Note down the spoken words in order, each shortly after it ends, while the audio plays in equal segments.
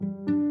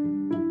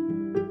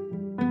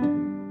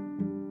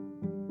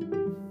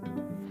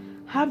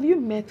Have you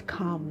met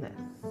calmness?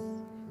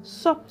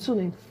 Subtle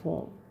in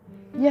form,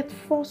 yet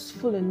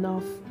forceful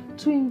enough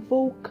to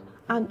invoke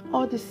an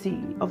odyssey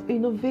of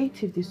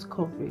innovative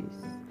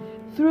discoveries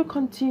through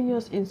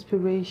continuous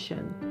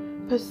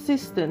inspiration,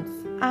 persistence,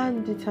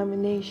 and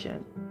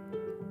determination.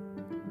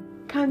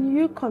 Can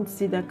you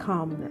consider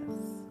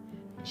calmness,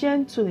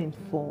 gentle in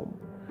form,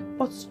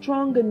 but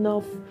strong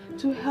enough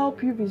to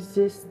help you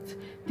resist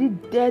the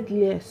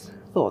deadliest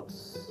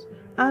thoughts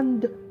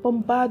and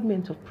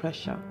bombardment of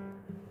pressure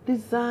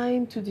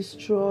designed to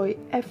destroy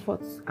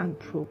efforts and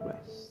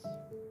progress?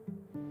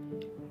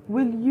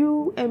 Will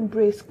you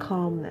embrace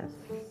calmness,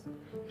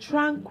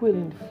 tranquil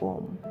in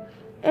form,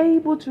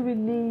 able to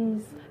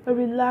release a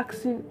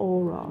relaxing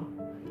aura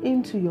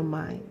into your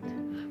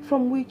mind,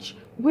 from which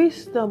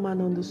wisdom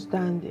and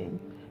understanding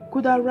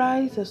could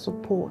arise as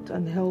support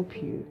and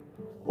help you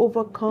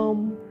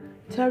overcome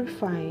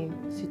terrifying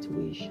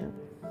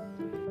situations?